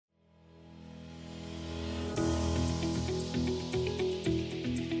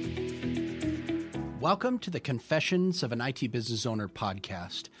Welcome to the Confessions of an IT Business Owner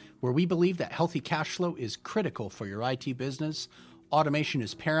podcast, where we believe that healthy cash flow is critical for your IT business, automation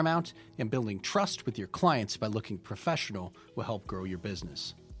is paramount, and building trust with your clients by looking professional will help grow your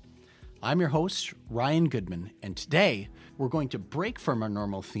business. I'm your host, Ryan Goodman, and today we're going to break from our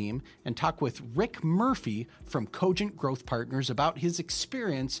normal theme and talk with Rick Murphy from Cogent Growth Partners about his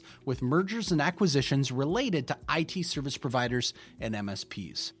experience with mergers and acquisitions related to IT service providers and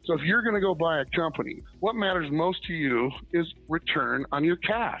MSPs. So if you're going to go buy a company, what matters most to you is return on your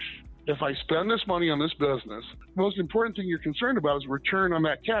cash. If I spend this money on this business, the most important thing you're concerned about is return on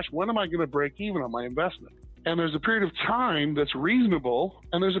that cash. When am I going to break even on my investment? And there's a period of time that's reasonable,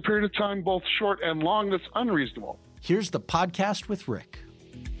 and there's a period of time, both short and long, that's unreasonable. Here's the podcast with Rick.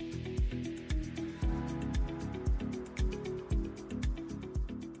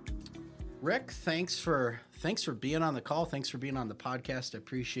 Rick, thanks for being on the call. Thanks for being on the podcast. I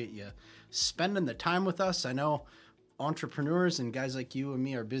appreciate you spending the time with us. I know entrepreneurs and guys like you and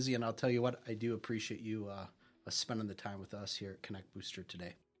me are busy, and I'll tell you what, I do appreciate you spending the time with us here at Connect Booster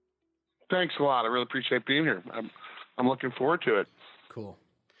today. Thanks a lot. I really appreciate being here. I'm looking forward to it. Cool.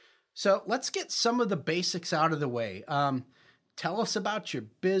 So let's get some of the basics out of the way. Tell us about your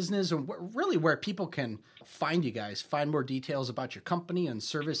business and really where people can find you guys, find more details about your company and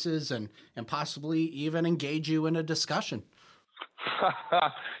services, and possibly even engage you in a discussion.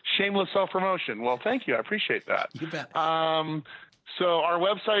 Shameless self-promotion. Well, thank you. I appreciate that. You bet. So our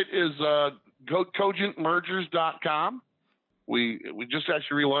website is cogentmergers.com. We just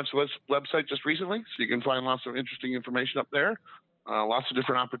actually relaunched the website just recently, so you can find lots of interesting information up there, lots of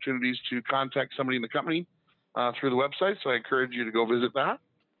different opportunities to contact somebody in the company through the website, so I encourage you to go visit that.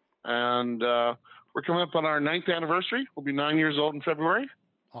 And we're coming up on our 9th anniversary. We'll be 9 years old in February.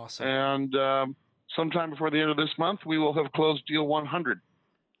 Awesome. And sometime before the end of this month, we will have closed deal 100.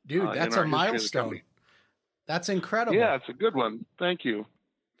 Dude, that's a milestone. That's incredible. Yeah, it's a good one. Thank you.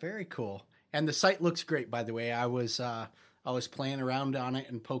 Very cool. And the site looks great, by the way. I was playing around on it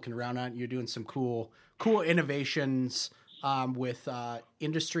and poking around on it. You're doing some cool innovations with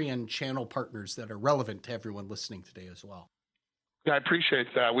industry and channel partners that are relevant to everyone listening today as well. Yeah, I appreciate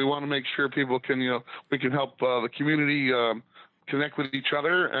that. We want to make sure people can, we can help the community connect with each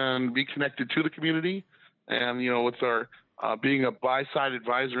other and be connected to the community. And, with our being a buy-side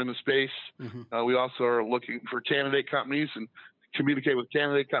advisor in the space, we also are looking for candidate companies and communicate with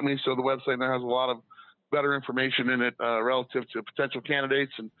candidate companies. So the website now has a lot of better information in it relative to potential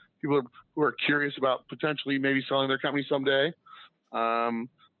candidates and people who are curious about potentially maybe selling their company someday, along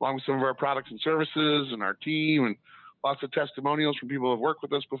with some of our products and services and our team and lots of testimonials from people who have worked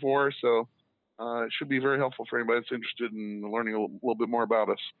with us before. So it should be very helpful for anybody that's interested in learning a little bit more about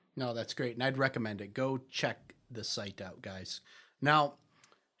us. No, that's great. And I'd recommend it. Go check the site out, guys. Now,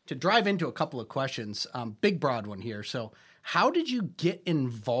 to drive into a couple of questions, big, broad one here. So how did you get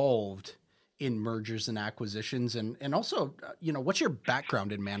involved in mergers and acquisitions, and also, what's your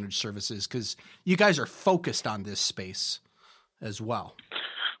background in managed services? Because you guys are focused on this space as well.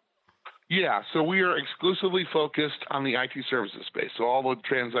 Yeah, so we are exclusively focused on the IT services space. So all the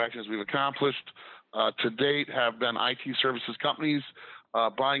transactions we've accomplished to date have been IT services companies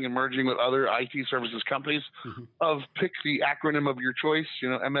buying and merging with other IT services companies. Pick the acronym of your choice,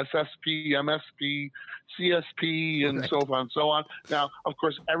 MSSP, MSP, CSP, and so on and so on. Now, of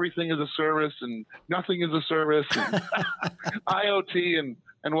course, everything is a service and nothing is a service, and IoT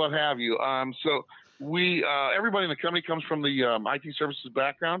and what have you. So we, everybody in the company comes from the IT services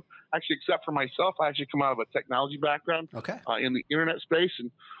background, actually, except for myself. I actually come out of a technology background in the internet space,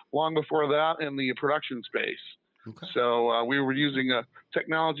 and long before that in the production space. Okay. So we were using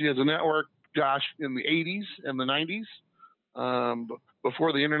technology as a network, in the 80s and the 90s,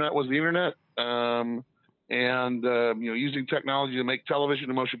 before the internet was the internet, using technology to make television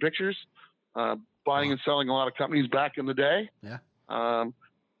and motion pictures, buying and selling a lot of companies back in the day. Yeah.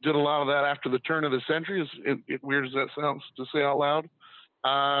 Did a lot of that after the turn of the century, as weird as that sounds to say out loud.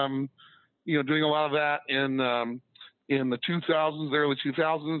 Doing a lot of that in the 2000s, the early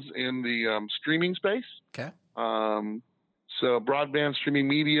 2000s in the streaming space. Okay. So broadband streaming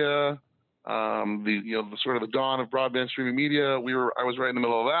media, the sort of the dawn of broadband streaming media. I was right in the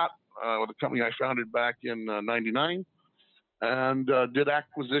middle of that with a company I founded back in '99, and did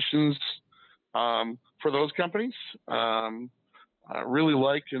acquisitions for those companies. I really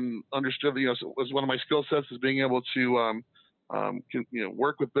liked and understood. It was one of my skill sets is being able to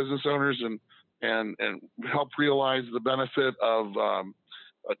work with business owners and help realize the benefit of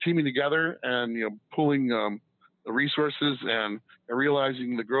teaming together and pulling the resources and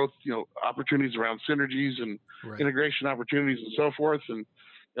realizing the growth opportunities around synergies and integration opportunities and so forth. And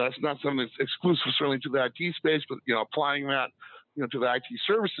That's not something that's exclusive certainly to the IT space, but applying that to the IT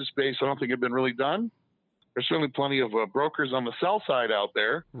services space, I don't think have been really done. There's certainly plenty of brokers on the sell side out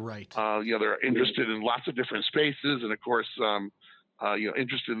there. Right. They're interested in lots of different spaces, and of course,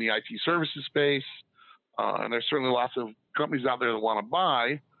 interested in the IT services space. And there's certainly lots of companies out there that want to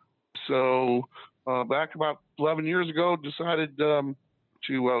buy. So back about 11 years ago, decided to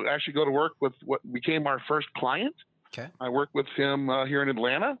actually go to work with what became our first client. Okay. I worked with him here in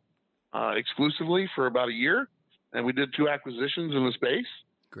Atlanta exclusively for about a year, and we did 2 acquisitions in the space.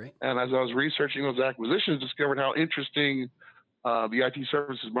 Great. And as I was researching those acquisitions, discovered how interesting the IT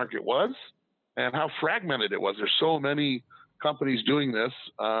services market was and how fragmented it was. There's so many companies doing this,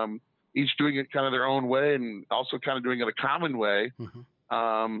 each doing it kind of their own way and also kind of doing it a common way,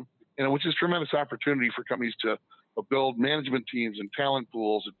 which is tremendous opportunity for companies to build management teams and talent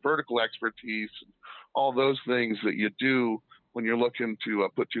pools and vertical expertise and all those things that you do when you're looking to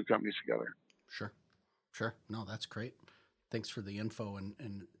put 2 companies together. Sure. No, that's great. Thanks for the info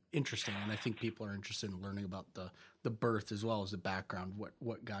and interesting. And I think people are interested in learning about the birth as well as the background,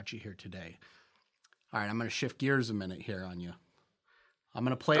 what got you here today. All right, I'm going to shift gears a minute here on you. I'm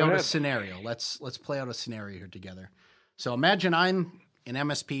going to play out a scenario. Let's play out a scenario here together. So imagine I'm an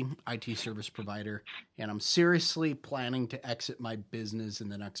MSP IT service provider, and I'm seriously planning to exit my business in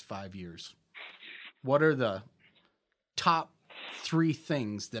the next 5 years. What are the top 3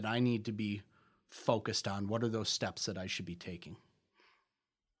 things that I need to be focused on? What are those steps that I should be taking?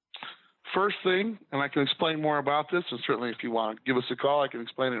 First thing, and I can explain more about this, and certainly if you want to give us a call, I can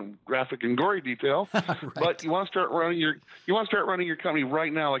explain it in graphic and gory detail. Right. But you want to start running your company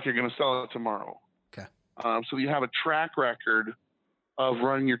right now, like you're going to sell it tomorrow. Okay. So you have a track record of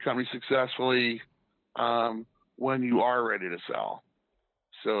running your company successfully when you are ready to sell.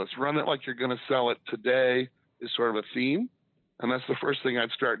 So it's run it like you're going to sell it today is sort of a theme. And that's the first thing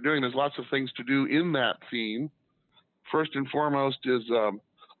I'd start doing. There's lots of things to do in that theme. First and foremost is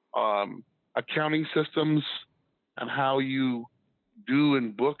accounting systems and how you do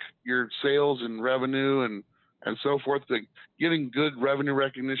and book your sales and revenue and so forth. Getting good revenue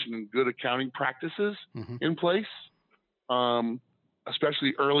recognition and good accounting practices in place,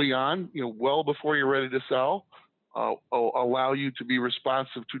 especially early on, well before you're ready to sell, allow you to be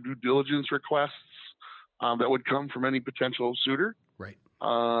responsive to due diligence requests that would come from any potential suitor. Right.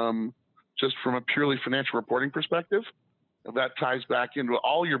 Just from a purely financial reporting perspective, that ties back into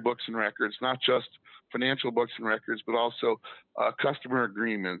all your books and records, not just financial books and records, but also customer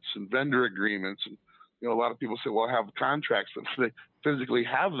agreements and vendor agreements. And a lot of people say, "Well, I have contracts," but they physically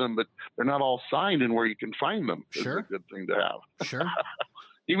have them, but they're not all signed and where you can find them. Sure. It's a good thing to have. Sure.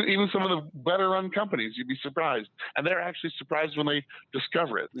 Even some of the better run companies, you'd be surprised, and they're actually surprised when they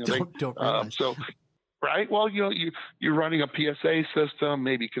discover it. Don't realize. Right. Well, you're running a PSA system,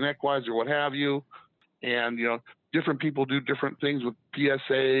 maybe ConnectWise or what have you, and different people do different things with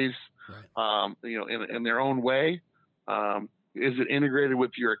PSAs, right. In their own way. Is it integrated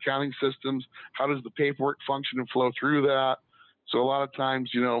with your accounting systems? How does the paperwork function and flow through that? So a lot of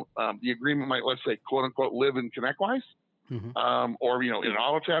times, the agreement might, let's say, quote unquote, live in ConnectWise, or in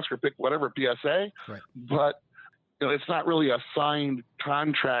Autotask or pick whatever PSA, right. But it's not really a signed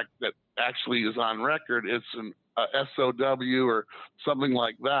contract that actually is on record. It's an SOW or something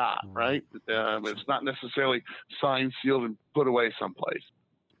like that, right? It's not necessarily signed, sealed, and put away someplace.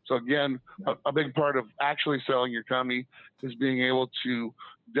 So again, a big part of actually selling your company is being able to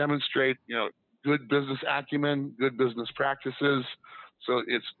demonstrate, good business acumen, good business practices. So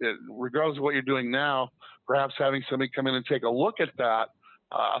regardless of what you're doing now, perhaps having somebody come in and take a look at that,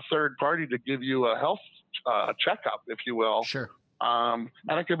 a third party to give you a health checkup, if you will. Sure. And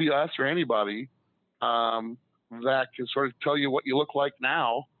it could be us or anybody that can sort of tell you what you look like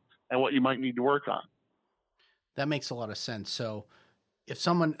now and what you might need to work on. That makes a lot of sense. So if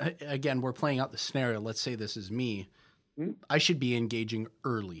someone, again, we're playing out the scenario, let's say this is me, I should be engaging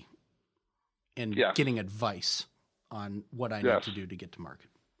early and getting advice on what I need to do to get to market.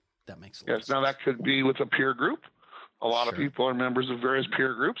 That makes a lot of sense. Now that could be with a peer group. A lot of people are members of various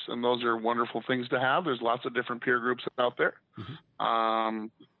peer groups, and those are wonderful things to have. There's lots of different peer groups out there.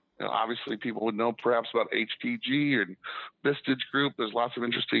 Obviously, people would know perhaps about HTG and Vistage Group. There's lots of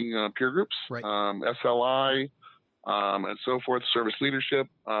interesting peer groups, right. SLI, and so forth, service leadership.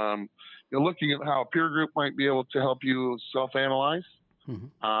 Looking at how a peer group might be able to help you self-analyze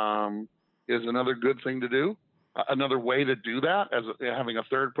is another good thing to do. Another way to do that is having a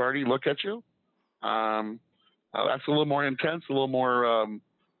third party look at you. That's a little more intense, a little more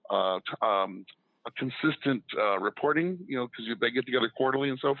a consistent reporting, because they get together quarterly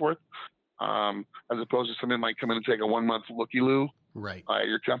and so forth, as opposed to somebody might come in and take a 1 month looky-loo right. At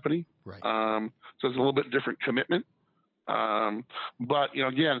your company. Right. So it's a little bit different commitment. But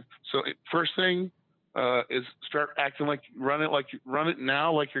again, so first thing is start acting run it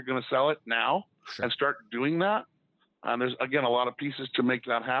now, like you're going to sell it now, Sure. and start doing that. There's again a lot of pieces to make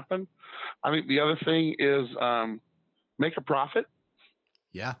that happen. I think the other thing is make a profit.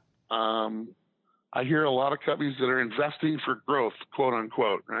 Yeah. I hear a lot of companies that are investing for growth, quote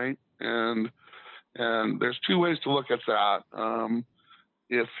unquote, right? And there's two ways to look at that.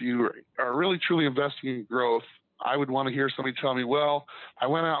 If you are really truly investing in growth, I would want to hear somebody tell me, well, I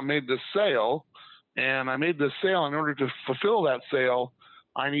went out and made this sale, and I made this sale. In order to fulfill that sale,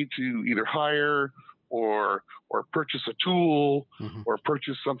 I need to either hire or purchase a tool, Mm-hmm. or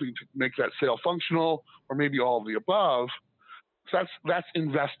purchase something to make that sale functional, or maybe all of the above. So that's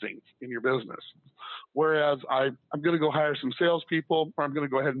investing in your business. Whereas I'm going to go hire some salespeople, or I'm going to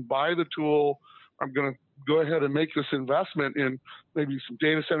go ahead and buy the tool, or I'm going to go ahead and make this investment in maybe some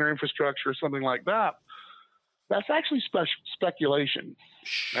data center infrastructure or something like that. That's actually speculation,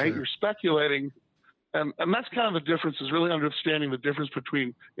 Sure. right? You're speculating, and that's kind of the difference, is really understanding the difference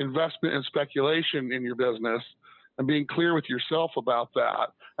between investment and speculation in your business, and being clear with yourself about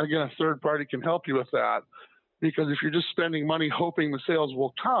that. And again, a third party can help you with that, because if you're just spending money hoping the sales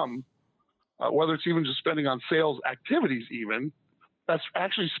will come, whether it's even just spending on sales activities even, that's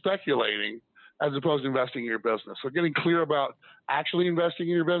actually speculating as opposed to investing in your business. So getting clear about actually investing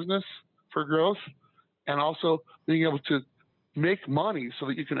in your business for growth, and also being able to make money so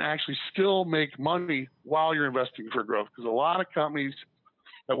that you can actually still make money while you're investing for growth. Because a lot of companies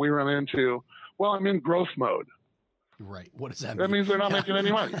that we run into, well, I'm in growth mode. Right. What does that mean? That means they're not making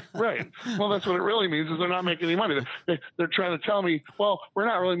any money. Right. Well, that's what it really means, is they're not making any money. They're trying to tell me, well, we're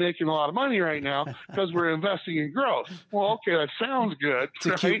not really making a lot of money right now because we're investing in growth. Well, okay, that sounds good. It's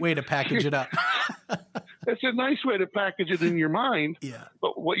a cute way to package it up. It's a nice way to package it in your mind. Yeah.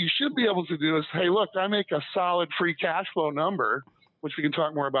 But what you should be able to do is, hey, look, I make a solid free cash flow number, which we can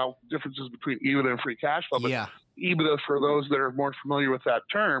talk more about differences between EBITDA and free cash flow. But Yeah. EBITDA, for those that are more familiar with that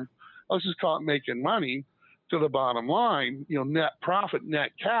term, let's just call it making money to the bottom line, net profit,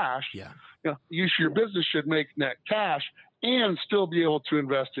 net cash. Yeah. Your business should make net cash and still be able to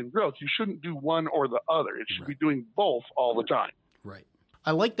invest in growth. You shouldn't do one or the other. It should be doing both all the time. Right.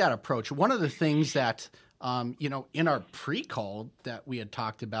 I like that approach. One of the things that, in our pre-call that we had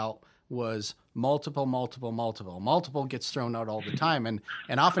talked about was multiple gets thrown out all the time. And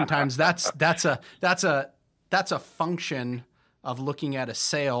oftentimes that's a function of looking at a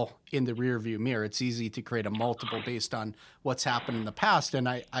sale in the rearview mirror. It's easy to create a multiple based on what's happened in the past. And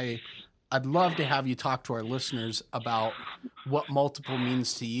I'd love to have you talk to our listeners about what multiple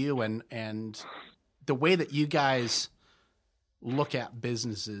means to you, and the way that you guys look at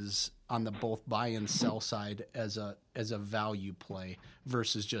businesses on the both buy and sell side as a value play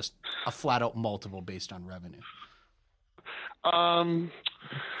versus just a flat out multiple based on revenue.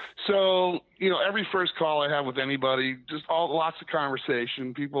 So, every first call I have with anybody, just lots of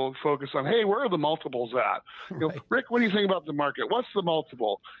conversation. People focus on, hey, where are the multiples at? Right. Rick, what do you think about the market? What's the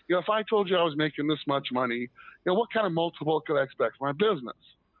multiple? If I told you I was making this much money, what kind of multiple could I expect for my business?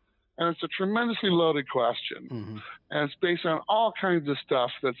 And it's a tremendously loaded question. Mm-hmm. And it's based on all kinds of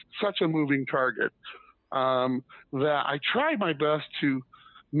stuff that's such a moving target that I try my best to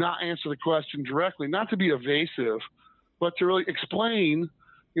not answer the question directly, not to be evasive, but to really explain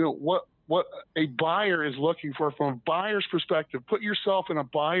what a buyer is looking for from a buyer's perspective. Put yourself in a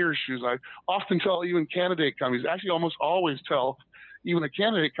buyer's shoes. I often tell even candidate companies, actually almost always tell even a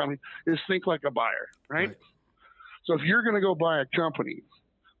candidate company, is think like a buyer, right? So if you're going to go buy a company,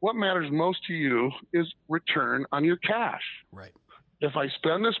 what matters most to you is return on your cash. Right. If I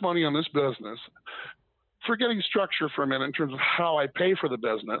spend this money on this business, forgetting structure for a minute in terms of how I pay for the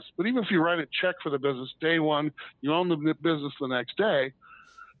business, but even if you write a check for the business day one, you own the business the next day,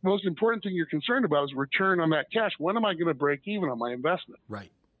 the most important thing you're concerned about is return on that cash. When am I going to break even on my investment?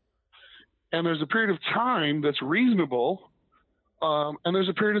 Right. And there's a period of time that's reasonable, and there's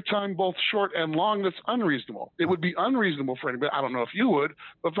a period of time, both short and long, that's unreasonable. It would be unreasonable for anybody. I don't know if you would,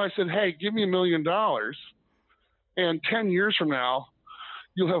 but if I said, hey, give me $1 million, and 10 years from now,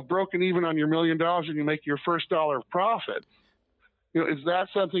 you'll have broken even on your $1 million and you make your first dollar of profit. Is that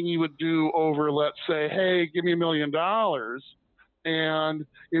something you would do over, let's say, hey, give me $1 million, and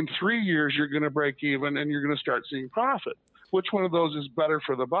in 3 years you're going to break even and you're going to start seeing profit? Which one of those is better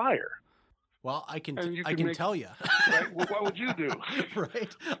for the buyer? Well, I can make, tell you. Right? Well, what would you do? Right.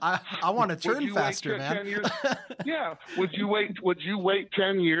 I want to turn faster, man. 10 years? Yeah. Would you wait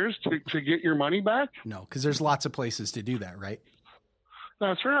 10 years to get your money back? No, because there's lots of places to do that, right?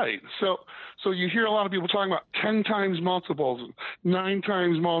 That's right. So you hear a lot of people talking about 10 times multiples, and 9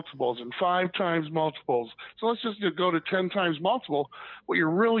 times multiples, and 5 times multiples. So let's just go to 10 times multiple. What you're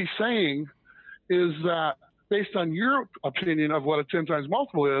really saying is that based on your opinion of what a 10 times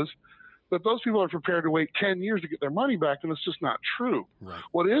multiple is, that those people are prepared to wait 10 years to get their money back, and it's just not true. Right.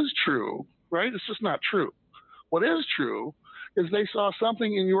 What is true, right? It's just not true. What is true is they saw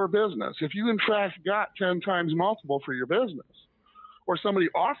something in your business. If you in fact got 10 times multiple for your business, or somebody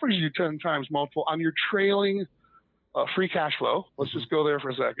offers you 10 times multiple on your trailing free cash flow, let's just go there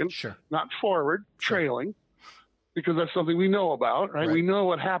for a second. Sure. Not forward, trailing, because that's something we know about, right? We know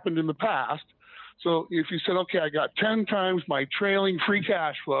what happened in the past. So if you said, okay, I got 10 times my trailing free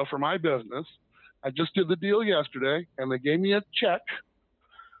cash flow for my business, I just did the deal yesterday, and they gave me a check.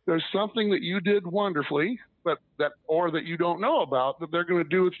 There's something that you did wonderfully, or that you don't know about, that they're going to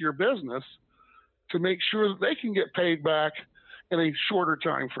do with your business to make sure that they can get paid back in a shorter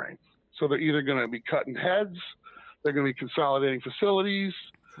time frame. So they're either going to be cutting heads, they're going to be consolidating facilities.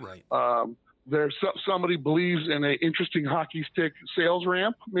 Right. There's somebody believes in an interesting hockey stick sales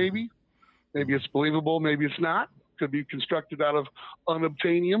ramp, maybe. Maybe it's believable, maybe it's not. Could be constructed out of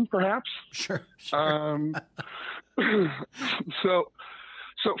unobtainium, perhaps. Sure. So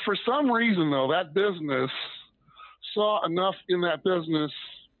for some reason, though, that business saw enough in that business,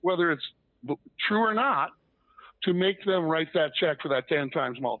 whether it's true or not, to make them write that check for that 10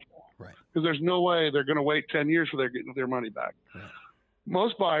 times multiple. Right. Because there's no way they're going to wait 10 years for their money back. Right.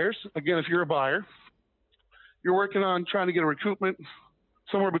 Most buyers, again, if you're a buyer, you're working on trying to get a recoupment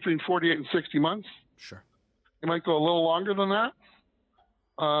somewhere between 48 and 60 months. Sure. It might go a little longer than that.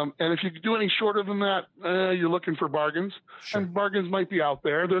 And if you do any shorter than that, you're looking for bargains. Sure. And bargains might be out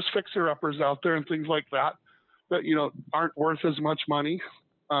there. There's fixer-uppers out there and things like that aren't worth as much money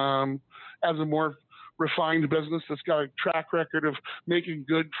as a more refined business that's got a track record of making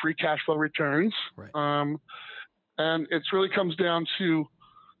good free cash flow returns. Right. And it really comes down to,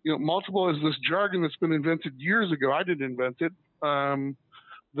 multiple is this jargon that's been invented years ago. I didn't invent it.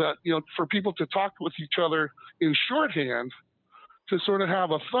 That, for people to talk with each other in shorthand, to sort of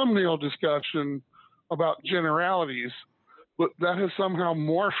have a thumbnail discussion about generalities, but that has somehow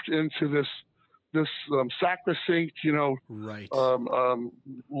morphed into this sacrosanct, right.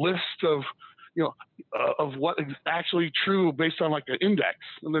 list of what is actually true based on like an index.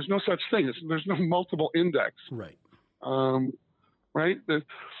 And there's no such thing. There's no multiple index. Right. Right.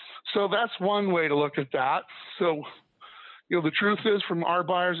 So that's one way to look at that. So, the truth is, from our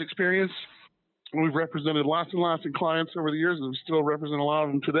buyers' experience, we've represented lots and lots of clients over the years, and we still represent a lot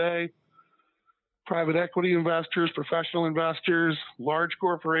of them today. Private equity investors, professional investors, large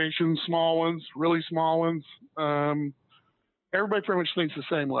corporations, small ones, really small ones. Everybody pretty much thinks the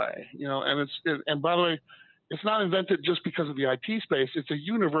same way, and by the way, it's not invented just because of the IT space. It's a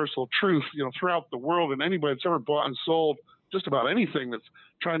universal truth, throughout the world, and anybody that's ever bought and sold just about anything that's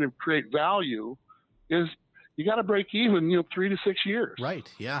trying to create value is you got to break even, 3 to 6 years.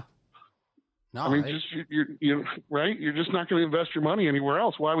 Right. Yeah. No, I mean, you're right. You're just not going to invest your money anywhere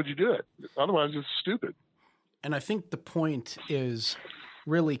else. Why would you do it? Otherwise, it's stupid. And I think the point is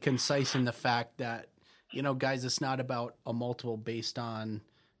really concise in the fact that, guys, it's not about a multiple based on,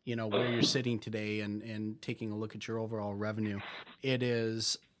 where you're sitting today and taking a look at your overall revenue.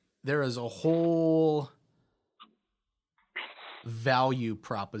 There is a whole value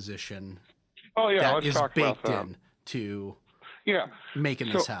proposition that is baked in to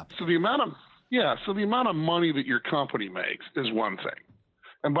making this happen. So the amount of money that your company makes is one thing.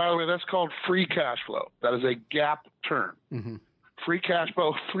 And by the way, that's called free cash flow. That is a GAAP term. Mm-hmm. Free cash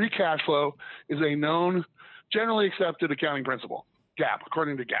flow is a known, generally accepted accounting principle. GAAP,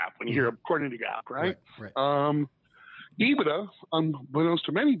 according to GAAP. When you hear according to GAAP, right? Right. EBITDA, unbeknownst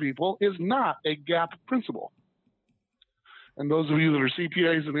to many people, is not a GAAP principle. And those of you that are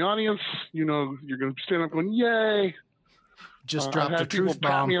CPAs in the audience, you're going to stand up going, "Yay!" Just dropped a truth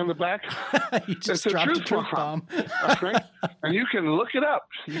bomb. Pat me on the back. You just dropped a truth bomb. That's right. And you can look it up.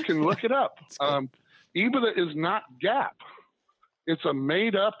 EBITDA is not GAAP. It's a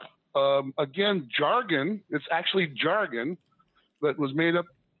made up, jargon. It's actually jargon that was made up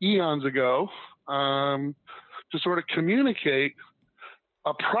eons ago to sort of communicate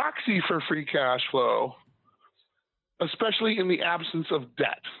a proxy for free cash flow, especially in the absence of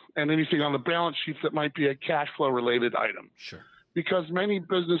debt and anything on the balance sheets that might be a cash flow related item. Sure. Because many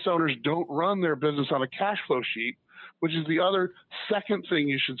business owners don't run their business on a cash flow sheet, which is the other second thing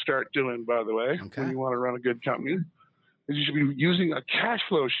you should start doing, by the way, when you want to run a good company, is you should be using a cash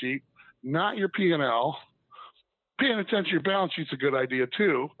flow sheet, not your P&L. Paying attention to your balance sheet's a good idea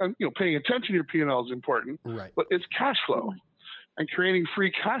too. And, paying attention to your P&L is important, right? But it's cash flow. and creating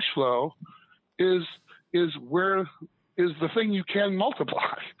free cash flow is the thing you can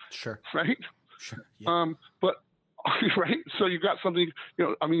multiply. Sure. Right. Sure. Yeah. But right. So you've got something,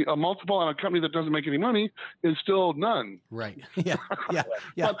 a multiple on a company that doesn't make any money is still none. Right. Yeah. Yeah.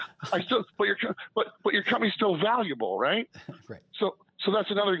 Yeah. but your company's still valuable, right? Right. So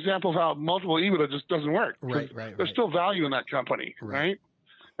that's another example of how multiple EBITDA just doesn't work. Right. There's still value in that company, right?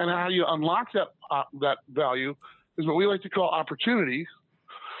 And how you unlock that value is what we like to call opportunity.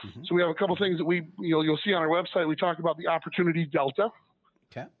 Mm-hmm. So we have a couple things that you'll see on our website. We talk about the opportunity delta.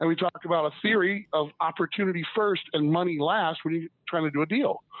 Okay. And we talk about a theory of opportunity first and money last when you're trying to do a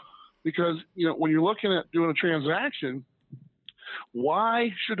deal. Because, when you're looking at doing a transaction,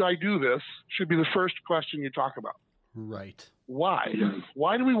 why should I do this should be the first question you talk about. Right. Why?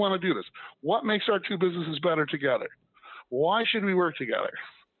 Why do we want to do this? What makes our two businesses better together? Why should we work together?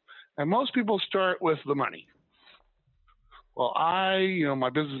 And most people start with the money. Well, my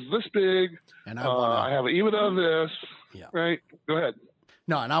business is this big, and I have an EBITDA of this. Yeah. Right. Go ahead.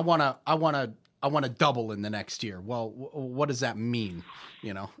 No, and I want to double in the next year. Well, what does that mean?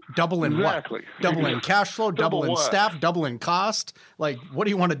 Double in exactly. What? Double in cash flow, double in staff, double in cost. Like, what do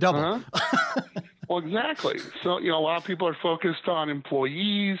you want to double? Uh-huh. Well, exactly. So, a lot of people are focused on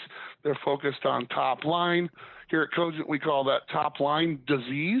employees. They're focused on top line. Here at Cogent, we call that top line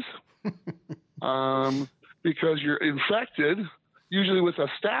disease. Because you're infected, usually with a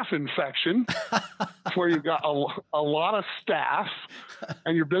staff infection, where you've got a lot of staff,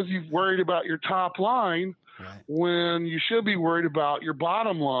 and you're busy worried about your top line, right, when you should be worried about your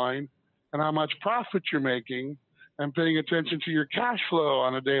bottom line and how much profit you're making, and paying attention to your cash flow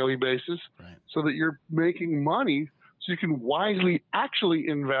on a daily basis, right, so that you're making money so you can wisely actually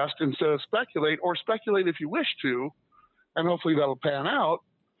invest instead of speculate, or speculate if you wish to, and hopefully that'll pan out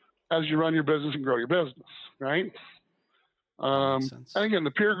as you run your business and grow your business, right? And again,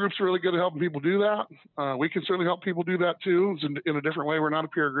 the peer groups are really good at helping people do that. We can certainly help people do that too, in a different way. We're not a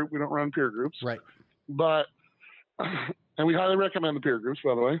peer group. We don't run peer groups. Right. But, and we highly recommend the peer groups,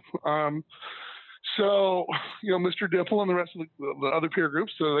 by the way. So, Mr. Dipple and the rest of the other peer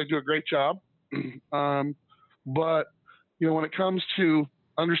groups, so they do a great job. But, when it comes to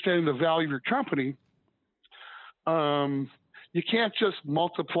understanding the value of your company, you can't just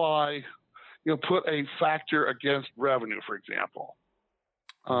multiply, put a factor against revenue, for example.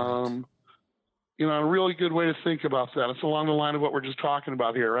 Right. A really good way to think about that, it's along the line of what we're just talking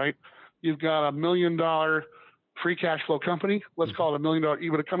about here, right? You've got $1 million free cash flow company. Let's call it $1 million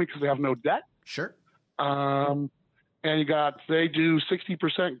EBITDA company because they have no debt. Sure. And they do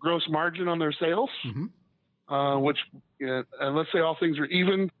 60% gross margin on their sales, which, and let's say all things are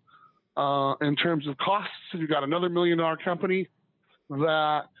even. In terms of costs, you've got another $1 million company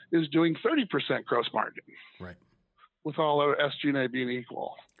that is doing 30% gross margin. Right. With all their SG&A being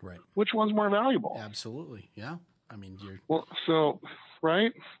equal. Right. Which one's more valuable? Absolutely. Yeah. I mean,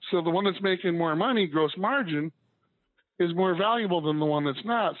 right. So the one that's making more money, gross margin, is more valuable than the one that's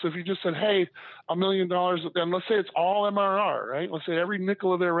not. So if you just said, hey, $1 million, and let's say it's all MRR, right? Let's say every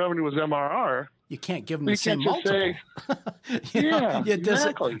nickel of their revenue is MRR. You can't give them the same multiple.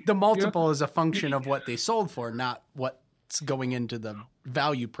 Exactly. The multiple is a function of what they sold for, not what's going into the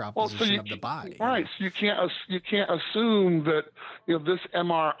value proposition of the buy. Right. So you can't assume that this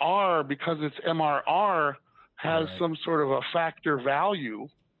MRR, because it's MRR, has some sort of a factor value.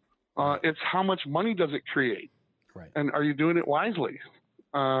 It's how much money does it create, right? And are you doing it wisely?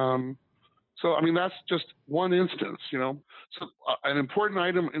 So, I mean, that's just one instance, So an important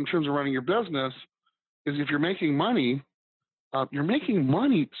item in terms of running your business is if you're making money so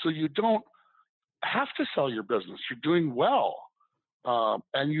you don't have to sell your business. You're doing well.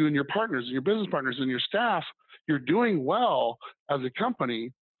 And you and your partners and your business partners and your staff, you're doing well as a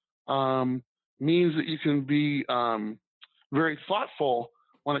company, means that you can be very thoughtful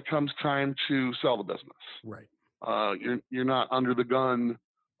when it comes time to sell the business. Right. You're not under the gun.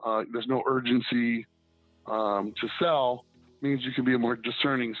 There's no urgency to sell. Means you can be a more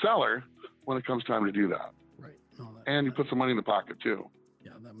discerning seller when it comes time to do that. Right. And you put some money in the pocket too.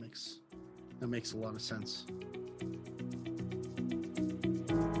 Yeah, that makes a lot of sense.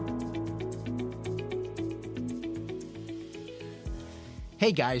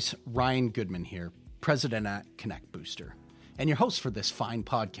 Hey guys, Ryan Goodman here, president at Connect Booster, and your host for this fine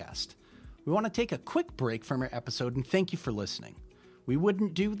podcast. We want to take a quick break from our episode and thank you for listening. We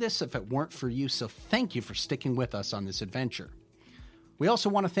wouldn't do this if it weren't for you, so thank you for sticking with us on this adventure. We also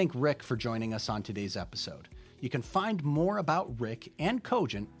want to thank Rick for joining us on today's episode. You can find more about Rick and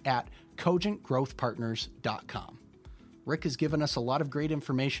Cogent at cogentgrowthpartners.com. Rick has given us a lot of great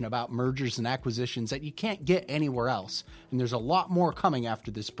information about mergers and acquisitions that you can't get anywhere else, and there's a lot more coming after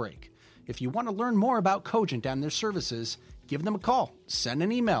this break. If you want to learn more about Cogent and their services, give them a call, send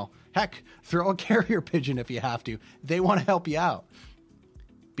an email, heck, throw a carrier pigeon if you have to. They want to help you out.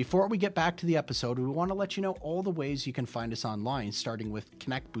 Before we get back to the episode, we want to let you know all the ways you can find us online, starting with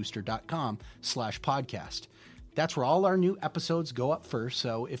connectbooster.com/podcast. That's where all our new episodes go up first.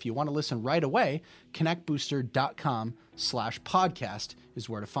 So if you want to listen right away, connectbooster.com/podcast is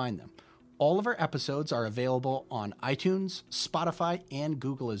where to find them. All of our episodes are available on iTunes, Spotify, and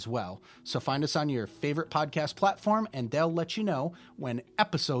Google as well. So find us on your favorite podcast platform, and they'll let you know when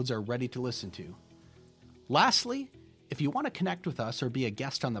episodes are ready to listen to. Lastly, if you want to connect with us or be a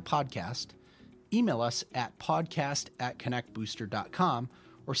guest on the podcast, email us at podcast@connectbooster.com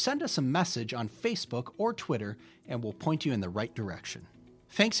or send us a message on Facebook or Twitter, and we'll point you in the right direction.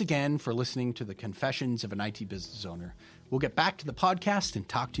 Thanks again for listening to the Confessions of an IT Business Owner. We'll get back to the podcast and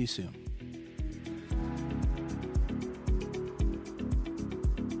talk to you soon.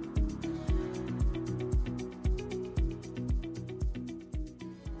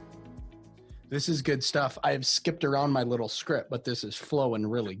 This is good stuff. I've skipped around my little script, but this is flowing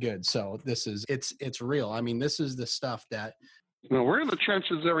really good. So it's real. I mean, this is the stuff that we're in the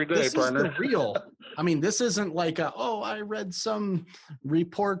trenches every day, partner. This is the real. I mean, this isn't like I read some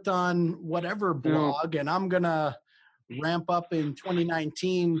report on whatever blog and I'm going to ramp up in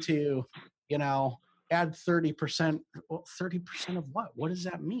 2019 to, add 30%. Well, 30% of what? What does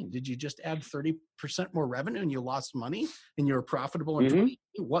that mean? Did you just add 30% more revenue and you lost money and you were profitable in 20?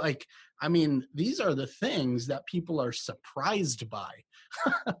 What? These are the things that people are surprised by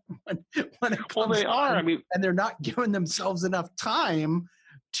when it comes they are. and they're not giving themselves enough time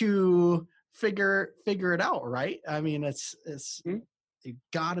to figure it out, right? I mean, it's you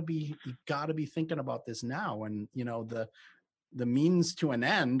gotta be thinking about this now, and the means to an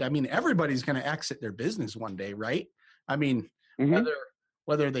end. I mean, everybody's going to exit their business one day, right? I mean,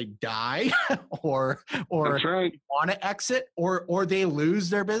 whether they die or right. want to exit or they lose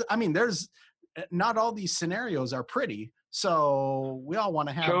their business. I mean, there's not all these scenarios are pretty. So we all want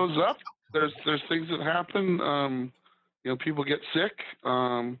to have shows up. There's things that happen. People get sick.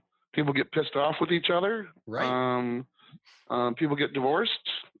 People get pissed off with each other. Right. People get divorced,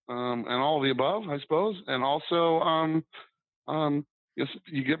 and all of the above, I suppose. And also,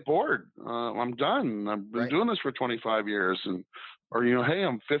 you get bored. I'm done. I've been doing this for 25 years, or hey,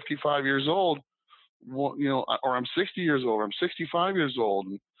 I'm 55 years old. Well, or I'm 60 years old. Or I'm 65 years old,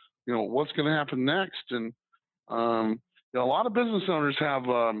 and what's going to happen next? And a lot of business owners have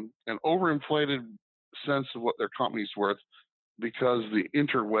an overinflated sense of what their company's worth because the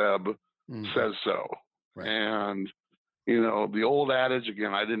interweb says so. Right. And the old adage,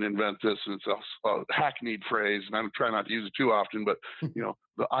 again, I didn't invent this, and it's a hackneyed phrase, and I try not to use it too often, but,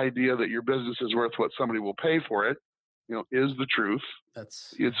 the idea that your business is worth what somebody will pay for it, is the truth.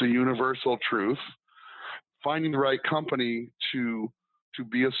 It's a universal truth. Finding the right company to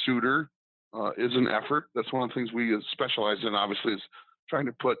be a suitor is an effort. That's one of the things we specialize in, obviously, is trying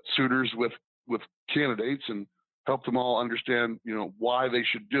to put suitors with candidates and help them all understand, why they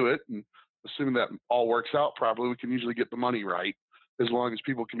should do it. And assuming that all works out properly, we can usually get the money right, as long as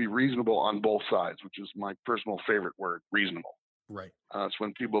people can be reasonable on both sides, which is my personal favorite word, reasonable. Right. It's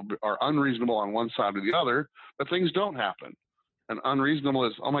when people are unreasonable on one side or the other, but things don't happen. And unreasonable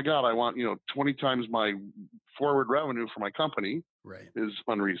is, oh my God, I want 20 times my forward revenue for my company. Right. Is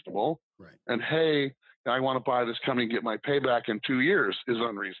unreasonable. Right. And hey, I want to buy this company and get my payback in 2 years is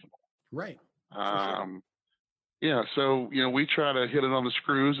unreasonable. Right. Yeah, so we try to hit it on the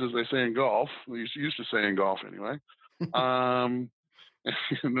screws, as they say in golf. We used to say in golf anyway.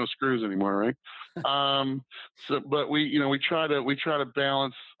 No screws anymore, right? But we try to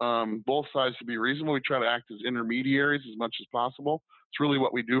balance both sides to be reasonable. We try to act as intermediaries as much as possible. It's really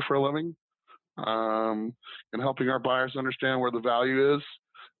what we do for a living, and helping our buyers understand where the value is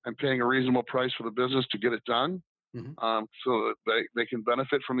and paying a reasonable price for the business to get it done, so that they can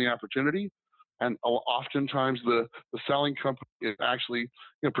benefit from the opportunity. And oftentimes the selling company is actually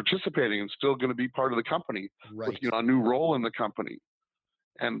participating and still going to be part of the company, right, with a new role in the company.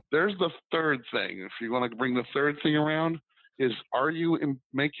 And there's the third thing. If you want to bring the third thing around, is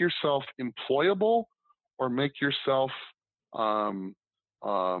make yourself employable or make yourself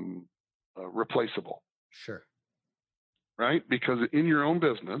replaceable? Sure. Right? Because in your own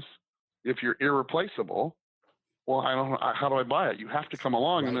business, if you're irreplaceable, well, I don't know, how do I buy it? You have to come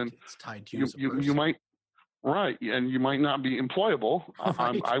along, right. And then it's tied to you might, right, and you might not be employable.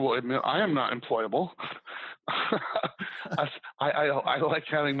 Right. I will admit I am not employable. I like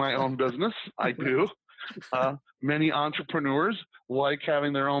having my own business. I do. Many entrepreneurs like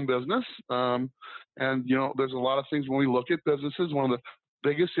having their own business. And, there's a lot of things when we look at businesses. One of the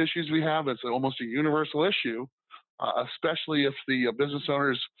biggest issues we have, it's almost a universal issue, especially if the business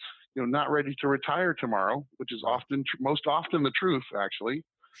owner is, not ready to retire tomorrow, which is most often the truth, actually.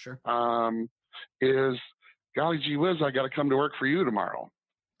 Sure. Is, golly gee whiz, I got to come to work for you tomorrow.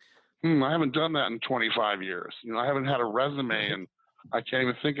 I haven't done that in 25 years. I haven't had a resume, and I can't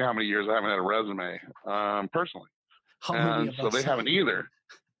even think of how many years I haven't had a resume personally. How many of so us they haven't either.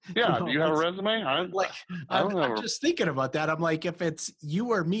 Yeah. Do you have a resume? I'm just thinking about that. I'm like, if it's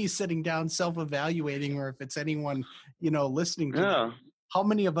you or me sitting down self-evaluating, or if it's anyone, listening to that, how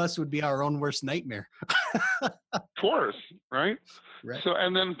many of us would be our own worst nightmare? Of course. Right. So,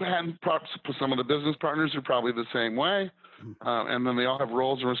 and then some of the business partners are probably the same way. And then they all have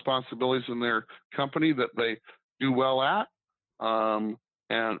roles and responsibilities in their company that they do well at,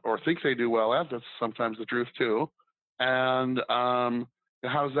 or think they do well at. That's sometimes the truth too. And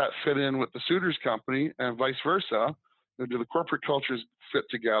how does that fit in with the suitor's company, and vice versa? Do the corporate cultures fit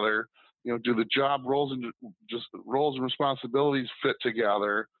together? Do the job roles and responsibilities fit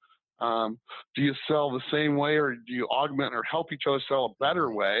together? Do you sell the same way, or do you augment or help each other sell a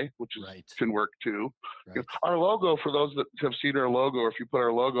better way, which can work too? Right. Our logo, for those that have seen our logo, or if you put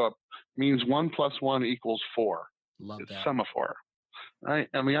our logo up, means 1 + 1 = 4. Love that. Semaphore. Right.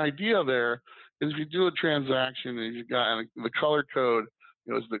 And the idea there is, if you do a transaction and you've got the color code,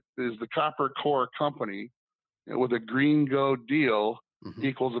 is the copper core company, with a green go deal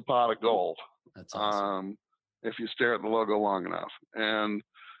equals a pot of gold. That's awesome. If you stare at the logo long enough. And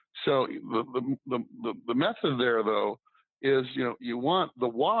so the method there, though, is, you want the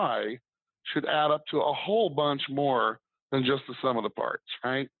why should add up to a whole bunch more than just the sum of the parts,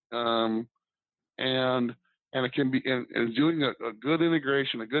 right? And it can be in doing a good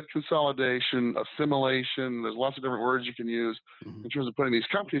integration, a good consolidation, assimilation. There's lots of different words you can use in terms of putting these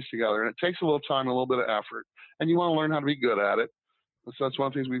companies together. And it takes a little time, a little bit of effort, and you want to learn how to be good at it. And so that's one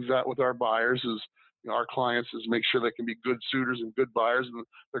of the things we've got with our buyers is, our clients, is make sure they can be good suitors and good buyers, and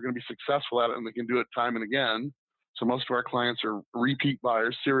they're going to be successful at it, and they can do it time and again. So most of our clients are repeat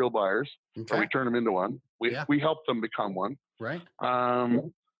buyers, serial buyers, or we turn them into one. We help them become one. Right.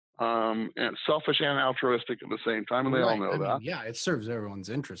 And selfish and altruistic at the same time, and they all know that. It serves everyone's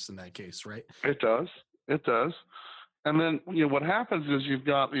interest in that case, right? It does. And then, what happens is you've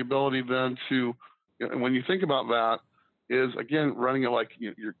got the ability then to, when you think about that, is again running it like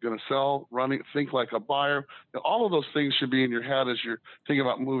you're going to sell, think like a buyer. All of those things should be in your head as you're thinking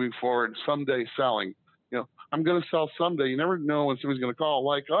about moving forward. Someday selling. I'm going to sell someday. You never know when somebody's going to call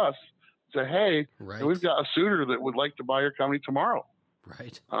like us, say, hey, we've got a suitor that would like to buy your company tomorrow.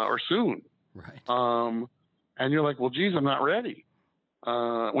 Right. Or soon. Right. And you're like, well, geez, I'm not ready.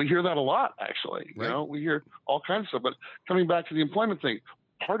 We hear that a lot, actually. Right. We hear all kinds of stuff. But coming back to the employment thing,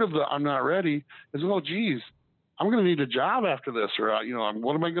 part of the I'm not ready is, oh, geez, I'm going to need a job after this, or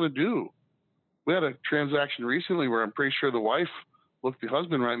what am I going to do? We had a transaction recently where I'm pretty sure the wife looked the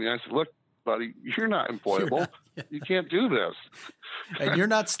husband right in the eye and said, look, buddy, you're not employable. You can't do this. And you're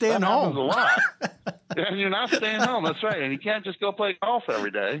not staying home. Happens a lot. And you're not staying home. That's right. And you can't just go play golf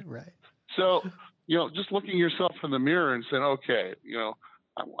every day. Right. So, just looking yourself in the mirror and saying, okay,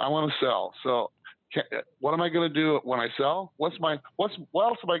 I want to sell. So what am I going to do when I sell? What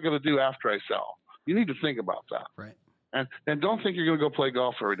else am I going to do after I sell? You need to think about that. Right. And don't think you're going to go play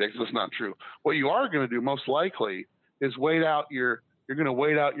golf every day, because that's not true. What you are going to do most likely is you're going to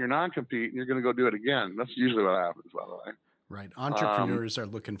wait out your non-compete, and you're going to go do it again. That's usually what happens, by the way. Right. Entrepreneurs are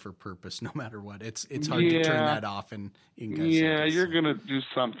looking for purpose no matter what. It's hard to turn that off in you're going to do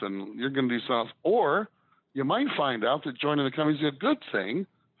something. Or you might find out that joining the company is a good thing.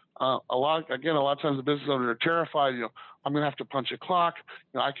 A lot of times the business owners are terrified. I'm going to have to punch a clock.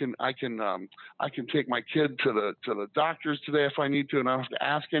 I can take my kid to the doctors today if I need to, and I don't have to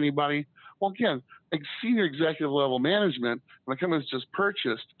ask anybody. Well, again, like senior executive level management, when a company is just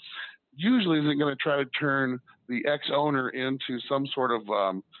purchased, usually isn't going to try to turn the ex-owner into some sort of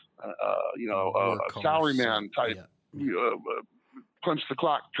salaryman type, punch the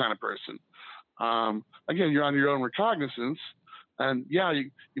clock kind of person. Again, you're on your own recognizance. And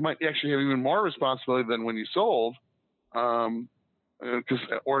you might actually have even more responsibility than when you sold, or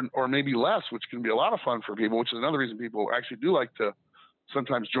maybe less, which can be a lot of fun for people, which is another reason people actually do like to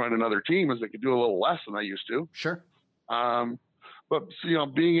sometimes join another team, is they can do a little less than they used to. Sure. But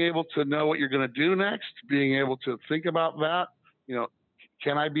being able to know what you're going to do next, being able to think about that,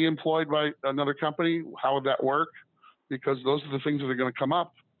 can I be employed by another company? How would that work? Because those are the things that are going to come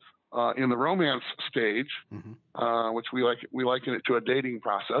up in the romance stage, which we liken it to a dating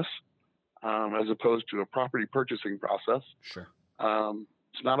process. as opposed to a property purchasing process. Sure.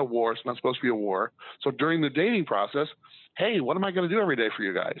 It's not a war. It's not supposed to be a war. So during the dating process, hey, what am I going to do every day for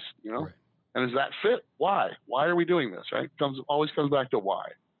you guys? Right. And does that fit? Why? Why are we doing this? Right? Always comes back to why.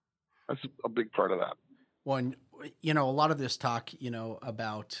 That's a big part of that. Well, and, a lot of this talk,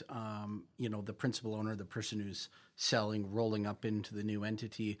 about, the principal owner, the person who's selling, rolling up into the new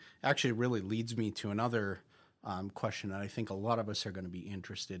entity, actually really leads me to another question that I think a lot of us are going to be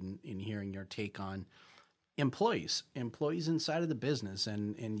interested in hearing your take on. Employees inside of the business,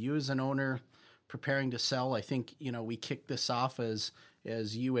 and you as an owner preparing to sell. I think, we kick this off as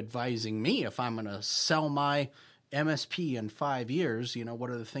you advising me if I'm going to sell my MSP in 5 years, what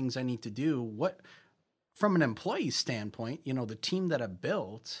are the things I need to do? What, from an employee standpoint, the team that I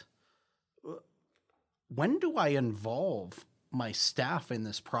built, when do I involve my staff in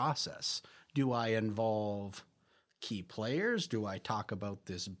this process? Do I involve key players? Do I talk about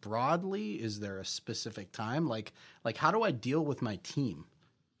this broadly? Is there a specific time? Like how do I deal with my team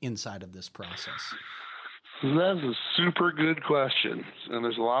inside of this process? That's a super good question, and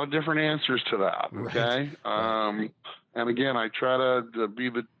there's a lot of different answers to that. Okay, right. And again, I try to be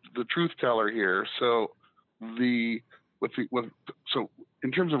the truth teller here. So so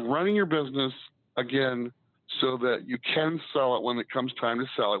in terms of running your business, again, so that you can sell it when it comes time to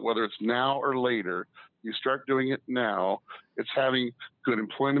sell it, whether it's now or later. You start doing it now. It's having good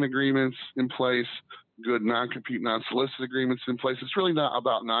employment agreements in place, good non-compete, non-solicit agreements in place. It's really not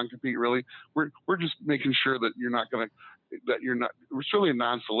about non-compete, really. We're just making sure that it's really a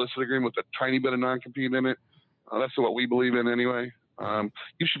non-solicit agreement with a tiny bit of non-compete in it. That's what we believe in anyway.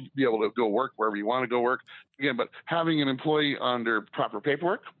 You should be able to go work wherever you want to go work. Again, but having an employee under proper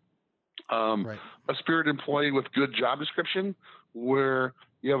paperwork, right. A spirited employee with good job description where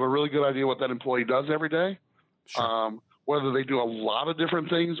you have a really good idea what that employee does every day. Sure. Whether they do a lot of different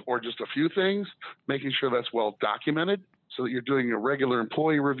things or just a few things, making sure that's well documented so that you're doing your regular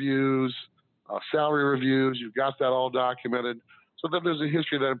employee reviews, salary reviews, you've got that all documented so that there's a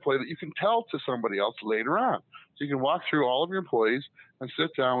history of that employee that you can tell to somebody else later on. So you can walk through all of your employees and sit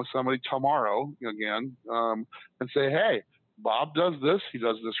down with somebody tomorrow again and say, hey, Bob does this. He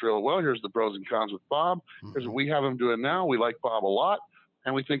does this real well. Here's the pros and cons with Bob. Here's what we have him doing now. We like Bob a lot,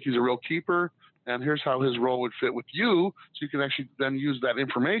 and we think he's a real keeper. And here's how his role would fit with you. So you can actually then use that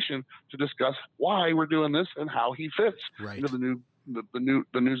information to discuss why we're doing this and how he fits into the new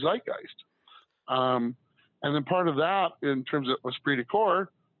zeitgeist. And then part of that, in terms of esprit de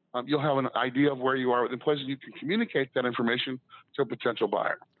corps, you'll have an idea of where you are with employees, and you can communicate that information to a potential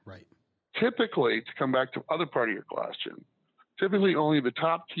buyer. Right. Typically, to come back to other part of your question, typically only the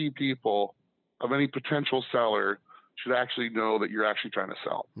top key people of any potential seller should actually know that you're actually trying to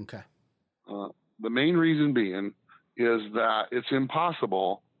sell. Okay. The main reason being is that it's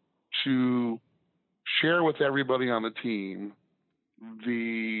impossible to share with everybody on the team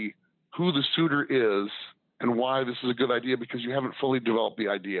who the suitor is and why this is a good idea because you haven't fully developed the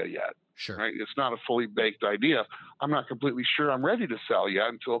idea yet. Sure. Right? It's not a fully baked idea. I'm not completely sure I'm ready to sell yet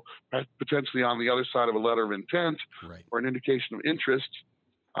until potentially on the other side of a letter of intent or an indication of interest.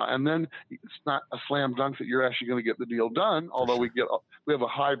 And then it's not a slam dunk that you're actually going to get the deal done, although we have a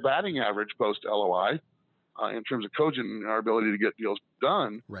high batting average post LOI in terms of Cogent and our ability to get deals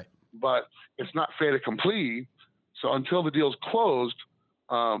done. Right. But it's not fait accompli. So until the deal's closed,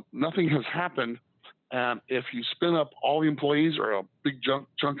 nothing has happened. And if you spin up all the employees or a big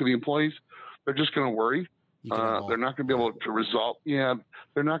chunk of the employees, they're just going to worry. They're not going to be able to resolve. Yeah,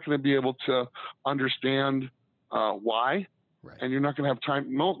 they're not going to be able to understand why. Right. And you're not going to have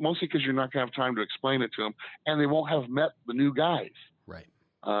time, mostly because you're not going to have time to explain it to them, and they won't have met the new guys. Right.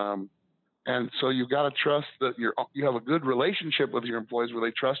 And so you've got to trust that you have a good relationship with your employees where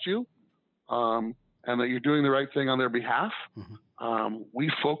they trust you, and that you're doing the right thing on their behalf. Mm-hmm.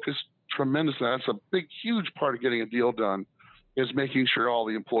 We focus tremendously. That's a huge part of getting a deal done is making sure all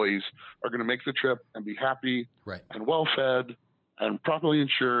the employees are going to make the trip and be happy and well fed and properly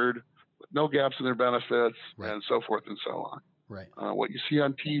insured with no gaps in their benefits and so forth and so on. Right. What you see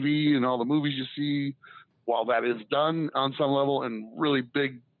on TV and all the movies you see, while that is done on some level in really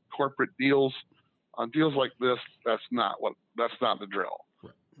big corporate deals, on deals like this, that's not the drill.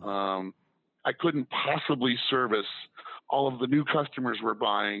 Right. I couldn't possibly service all of the new customers we're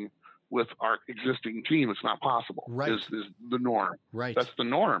buying with our existing team. It's not possible. Right. Is the norm. Right. That's the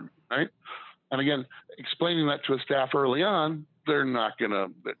norm. Right. And again, explaining that to a staff early on, they're not gonna.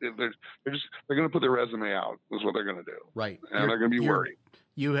 They're gonna put their resume out. Is what they're gonna do. Right. And they're gonna be worried.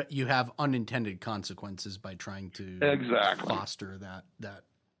 You have unintended consequences by trying to foster that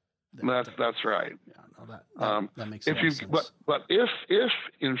That's right. Yeah, no, that makes a lot of sense. But if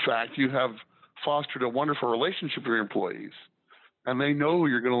in fact you have fostered a wonderful relationship with your employees, and they know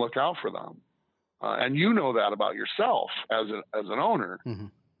you're going to look out for them, and you know that about yourself as an owner,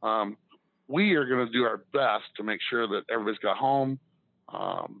 we are going to do our best to make sure that everybody's got home.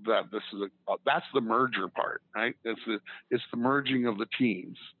 That this is that's the merger part, right? It's the merging of the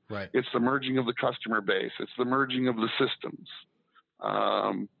teams, right? It's the merging of the customer base. It's the merging of the systems.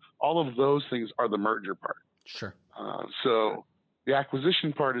 All of those things are the merger part. Sure. So the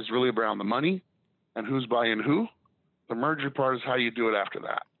acquisition part is really around the money and who's buying who. The merger part is how you do it after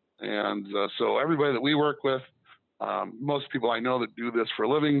that. And so everybody that we work with, most people I know that do this for a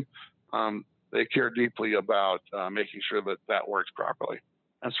living, they care deeply about making sure that works properly.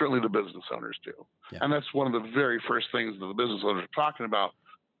 And certainly the business owners do. Yeah. And that's one of the very first things that the business owners are talking about.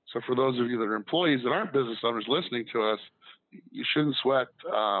 So for those of you that are employees that aren't business owners listening to us, you shouldn't sweat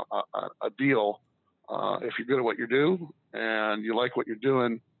a deal. If you're good at what you do and you like what you're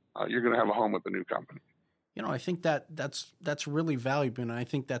doing, you're going to have a home with the new company. You know, I think that's really valuable, and I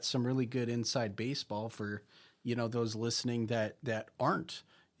think that's some really good inside baseball for, you know, those listening that aren't,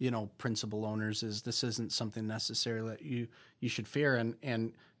 you know, principal owners. Is this isn't something necessarily that you should fear.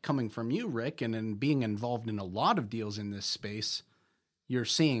 And coming from you, Rick, and being involved in a lot of deals in this space, you're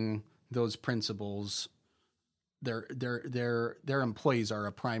seeing those principals. Their employees are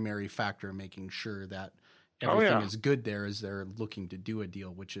a primary factor in making sure that everything is good there as they're looking to do a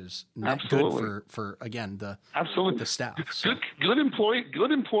deal, which is not good for again the staff. So. Good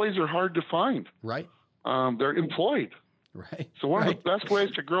employees are hard to find. Right. They're employed. Right. So one of the best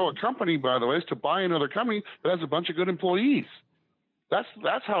ways to grow a company, by the way, is to buy another company that has a bunch of good employees.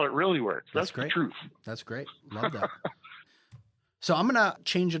 That's how it really works. That's the truth. That's great. Love that. So I'm gonna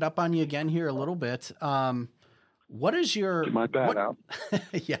change it up on you again here a little bit. What is your? Get my bat out.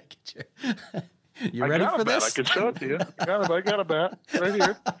 Yeah, get your. You ready for this? I can show it to you. I got a bat right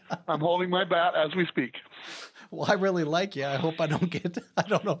here. I'm holding my bat as we speak. Well, I really like you. I hope I don't know if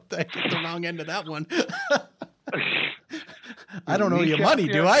I get the wrong end of that one. I don't owe you money,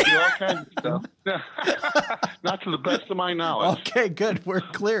 do I? Do all kinds of stuff. Not to the best of my knowledge. Okay, good. We're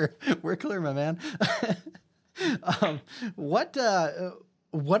clear. We're clear, my man.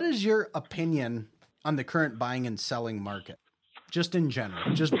 What is your opinion on the current buying and selling market? Just in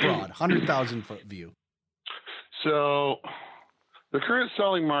general, just broad, 100,000-foot view. So the current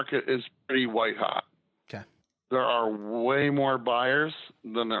selling market is pretty white hot. Okay. There are way more buyers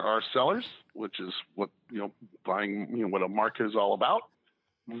than there are sellers, which is what, buying, what a market is all about.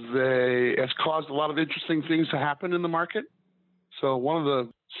 It's caused a lot of interesting things to happen in the market. So one of the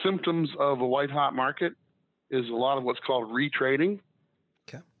symptoms of a white hot market is a lot of what's called retrading.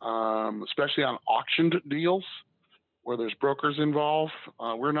 Okay. Especially on auctioned deals, where there's brokers involved.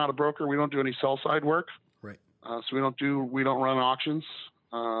 We're not a broker. We don't do any sell side work. Right. So we don't run auctions.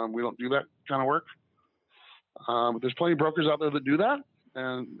 We don't do that kind of work. But there's plenty of brokers out there that do that,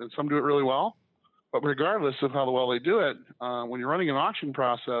 and some do it really well. But regardless of how well they do it, when you're running an auction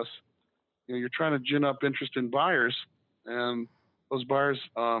process, you're trying to gin up interest in buyers, and those buyers,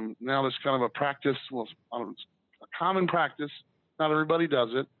 now there's kind of a practice, a common practice, not everybody does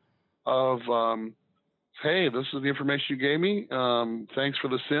it, of, hey, this is the information you gave me. Thanks for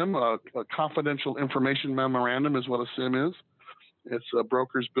the SIM. A confidential information memorandum is what a SIM is. It's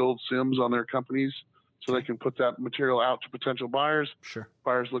brokers build SIMs on their companies so they can put that material out to potential buyers. Sure.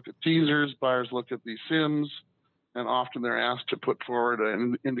 Buyers look at teasers. Buyers look at these SIMs, and often they're asked to put forward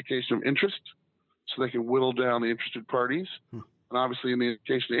an indication of interest so they can whittle down the interested parties. And obviously, in the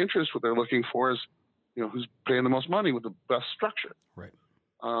indication of interest, what they're looking for is, who's paying the most money with the best structure. Right.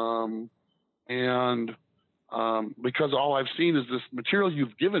 Because all I've seen is this material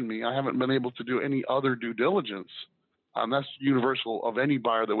you've given me, I haven't been able to do any other due diligence. That's universal of any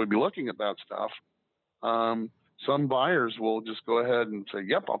buyer that would be looking at that stuff. Some buyers will just go ahead and say,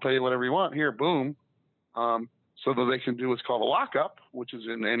 yep, I'll pay you whatever you want. Here, boom. So that they can do what's called a lockup, which is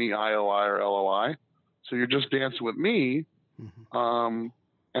in any IOI or LOI. So you're just dancing with me. Mm-hmm.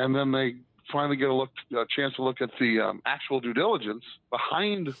 And then they finally get a chance to look at the actual due diligence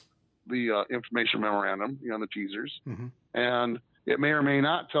behind the information memorandum, the teasers. Mm-hmm. And it may or may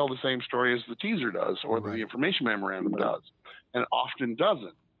not tell the same story as the teaser does or the information memorandum does, and often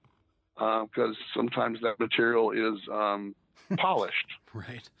doesn't, because sometimes that material is polished.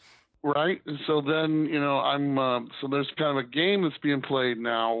 Right. And so then, so there's kind of a game that's being played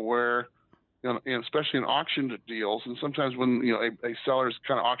now where, especially in auctioned deals, and sometimes when, a seller's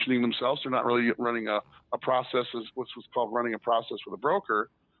kind of auctioning themselves, they're not really running a process, as what's called running a process with a broker.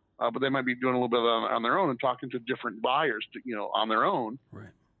 But they might be doing a little bit on their own and talking to different buyers, on their own. Right.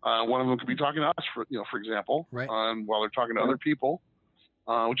 One of them could be talking to us, for example, right. While they're talking to other people,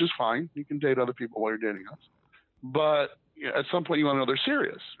 which is fine. You can date other people while you're dating us. But at some point, you want to know they're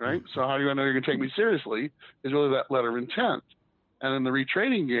serious, right? So how do you know you're going to take me seriously is really that letter of intent. And in the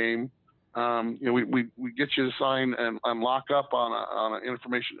retraining game, we get you to sign and lock up on an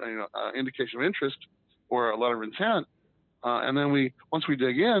information, indication of interest or a letter of intent. And then once we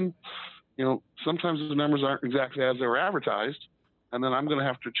dig in, sometimes the numbers aren't exactly as they were advertised. And then I'm going to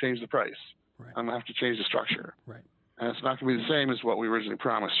have to change the price. Right. I'm going to have to change the structure. Right. And it's not going to be the same as what we originally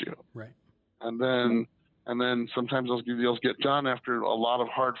promised you. Right. And then sometimes those deals get done after a lot of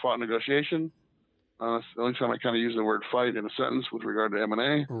hard-fought negotiation. It's the only time I kind of use the word fight in a sentence with regard to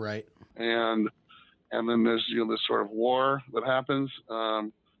M&A. Right. And then there's this sort of war that happens.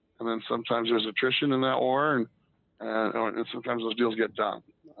 And then sometimes there's attrition in that war, and sometimes those deals get done.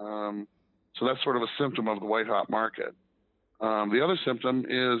 So that's sort of a symptom of the white-hot market. The other symptom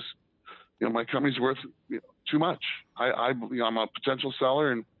is, my company's worth too much. I'm a potential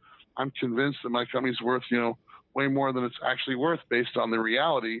seller, and I'm convinced that my company's worth, way more than it's actually worth based on the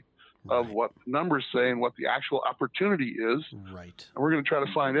reality of what numbers say and what the actual opportunity is. Right. And we're going to try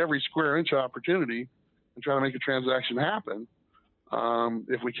to find every square inch of opportunity and try to make a transaction happen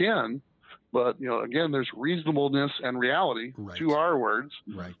if we can. But, again, there's reasonableness and reality, two R words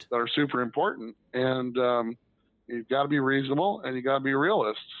that are super important. And you've got to be reasonable and you got to be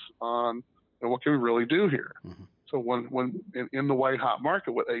realists on what can we really do here. Mm-hmm. So when in the white hot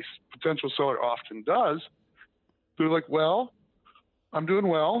market, what a potential seller often does, they're like, well, I'm doing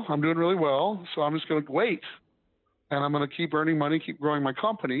really well, so I'm just going to wait, and I'm going to keep earning money, keep growing my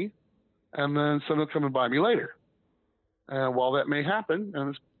company, and then someone will come and buy me later. And while that may happen,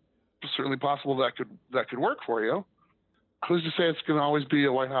 and it's certainly possible that could work for you, who's to say it's going to always be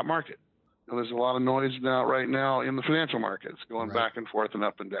a white hot market? There's a lot of noise right now in the financial markets, going back and forth and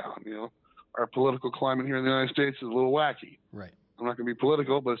up and down. Our political climate here in the United States is a little wacky. Right. I'm not going to be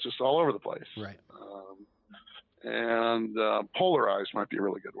political, but it's just all over the place. Right. And polarized might be a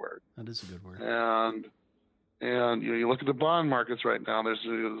really good word. That is a good word. And you look at the bond markets right now. There's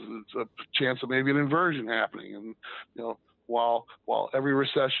a chance of maybe an inversion happening. And while every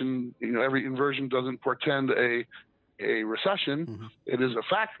recession, every inversion doesn't portend a recession, mm-hmm. It is a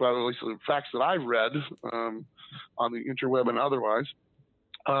fact, by at least the facts that I've read on the interweb and otherwise,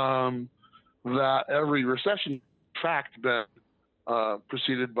 that every recession, in fact, been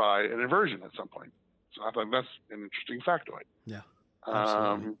preceded by an inversion at some point. So I think that's an interesting factoid. Yeah.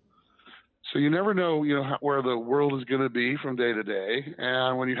 Absolutely. So you never know, where the world is going to be from day to day.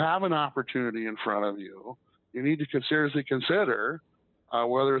 And when you have an opportunity in front of you, you need to seriously consider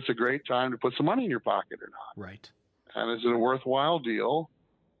whether it's a great time to put some money in your pocket or not. Right. And is it a worthwhile deal?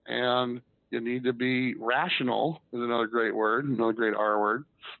 And you need to be rational is another great word, another great R word.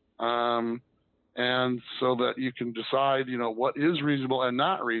 And so that you can decide, what is reasonable and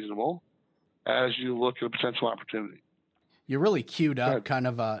not reasonable as you look at a potential opportunity. You really queued up kind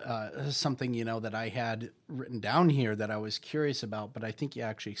of something, that I had written down here that I was curious about, but I think you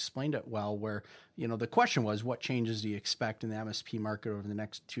actually explained it well, where, the question was, what changes do you expect in the MSP market over the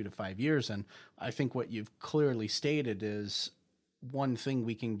next 2 to 5 years? And I think what you've clearly stated is one thing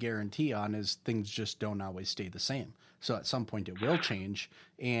we can guarantee on is things just don't always stay the same. So at some point it will change,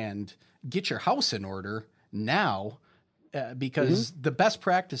 and get your house in order now, because mm-hmm. the best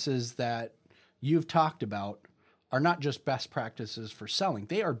practices that you've talked about are not just best practices for selling.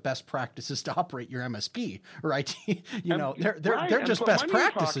 They are best practices to operate your MSP, right? They're just best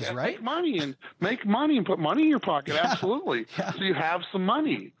practices, right? Make money and put money in your pocket. Yeah. Absolutely. Yeah. So you have some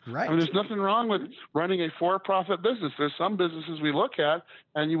money. Right. There's nothing wrong with running a for-profit business. There's some businesses we look at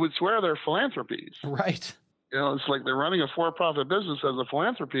and you would swear they're philanthropies. Right. It's like they're running a for-profit business as a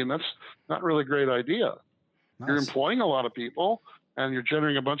philanthropy, and that's not really a great idea. Nice. You're employing a lot of people, and you're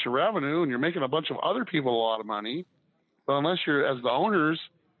generating a bunch of revenue, and you're making a bunch of other people a lot of money. But unless you're, as the owners,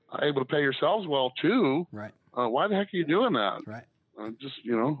 able to pay yourselves well too, right? Why the heck are you doing that? Right.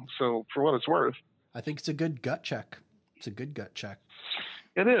 So for what it's worth, I think it's a good gut check. It's a good gut check.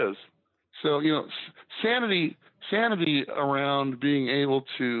 It is. So sanity around being able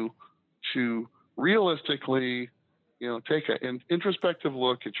to realistically, take an introspective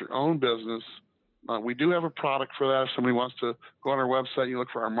look at your own business. We do have a product for that. If somebody wants to go on our website, you look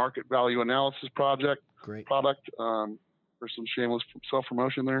for our market value analysis product. For some shameless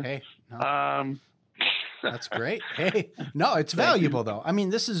self-promotion there. Hey, no. That's great. Hey, no, it's valuable though. I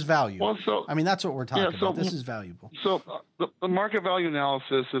mean, this is valuable. Well, that's what we're talking about. This is valuable. So the market value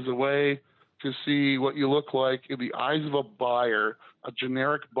analysis is a way to see what you look like in the eyes of a buyer, a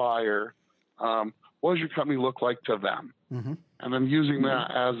generic buyer. What does your company look like to them? Mm-hmm. and then using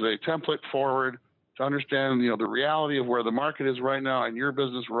that as a template forward to understand, the reality of where the market is right now and your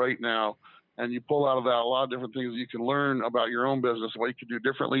business right now. And you pull out of that a lot of different things you can learn about your own business, what you can do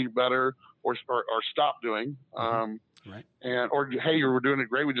differently, better, or stop doing. Right. Or hey, you were doing it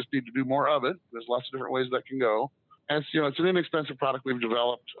great. We just need to do more of it. There's lots of different ways that can go. And it's an inexpensive product we've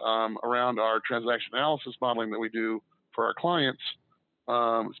developed around our transaction analysis modeling that we do for our clients.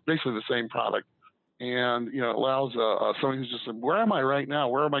 It's basically the same product, and it allows somebody who's just, where am I right now?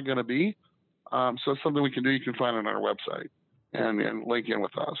 Where am I going to be? So it's something we can do. You can find on our website and link in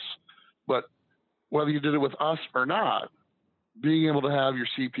with us. But whether you did it with us or not, being able to have your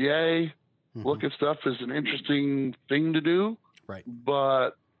CPA look at stuff is an interesting thing to do. Right.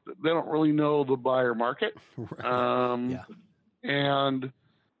 But they don't really know the buyer market. Right. And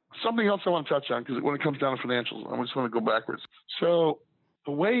something else I want to touch on, because when it comes down to financials, I just want to go backwards. So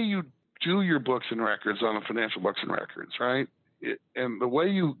the way you do your books and records on the financial books and records, right? And the way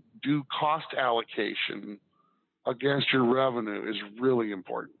you do cost allocation against your revenue is really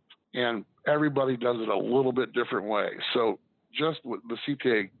important. And everybody does it a little bit different way. So just with the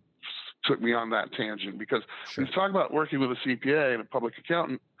CPA took me on that tangent, because when you talk about working with a CPA and a public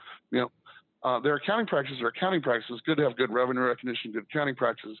accountant, their accounting practices are accounting practices. Good to have good revenue recognition, good accounting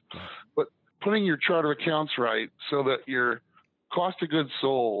practices. But putting your chart of accounts right so that your cost of goods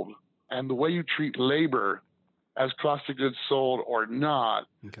sold and the way you treat labor as cost of goods sold or not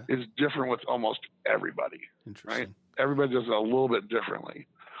is different with almost everybody. Right? Everybody does it a little bit differently.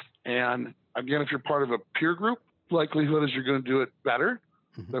 And again, if you're part of a peer group, likelihood is you're going to do it better.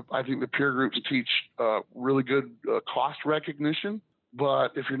 I think the peer groups teach really good cost recognition. But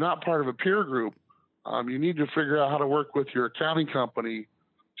if you're not part of a peer group, you need to figure out how to work with your accounting company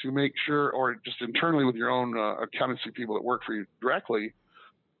to make sure, or just internally with your own accountancy people that work for you directly,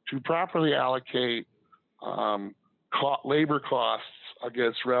 to properly allocate labor costs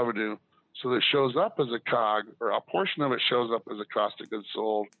against revenue so that it shows up as a COG, or a portion of it shows up as a cost of goods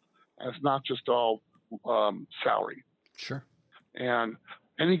sold. And it's not just all salary. Sure. And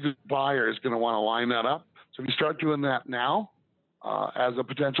any good buyer is going to want to line that up. So if you start doing that now, as a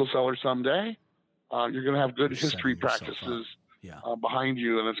potential seller someday, you're going to have good history practices behind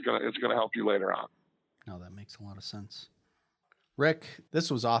you, and it's going to help you later on. No, that makes a lot of sense. Rick, this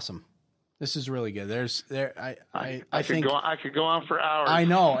was awesome. This is really good. I think I could go on for hours. I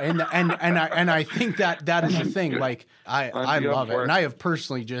know, and I think that is the thing. Like I love it, and I have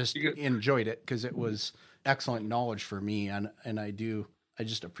personally just enjoyed it because it was excellent knowledge for me, and I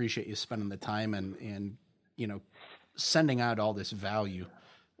just appreciate you spending the time and sending out all this value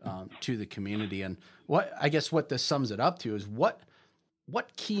to the community. And what this sums it up to is what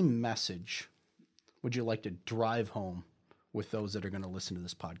key message would you like to drive home with those that are going to listen to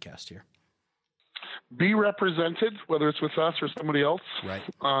this podcast here? Be represented, whether it's with us or somebody else. Right.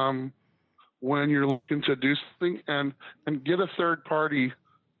 When you're looking to do something, and get a third party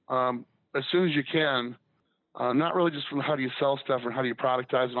as soon as you can. Not really just from how do you sell stuff and how do you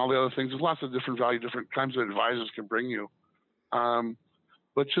productize and all the other things. There's lots of different value, different kinds of advisors can bring you.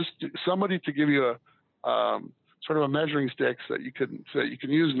 But just somebody to give you a sort of a measuring stick that you can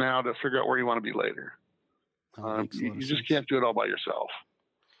use now to figure out where you want to be later. You just can't do it all by yourself.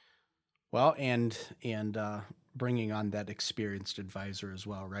 Well, and bringing on that experienced advisor as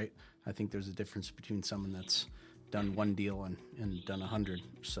well, right? I think there's a difference between someone that's done one deal and done 100.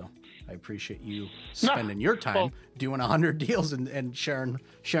 So I appreciate you spending your time doing 100 deals and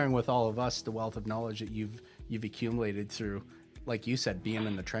sharing with all of us the wealth of knowledge that you've accumulated through, like you said, being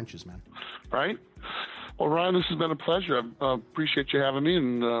in the trenches, man. Right. Well, Ryan, this has been a pleasure. I appreciate you having me,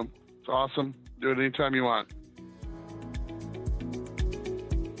 and it's awesome. Do it anytime you want.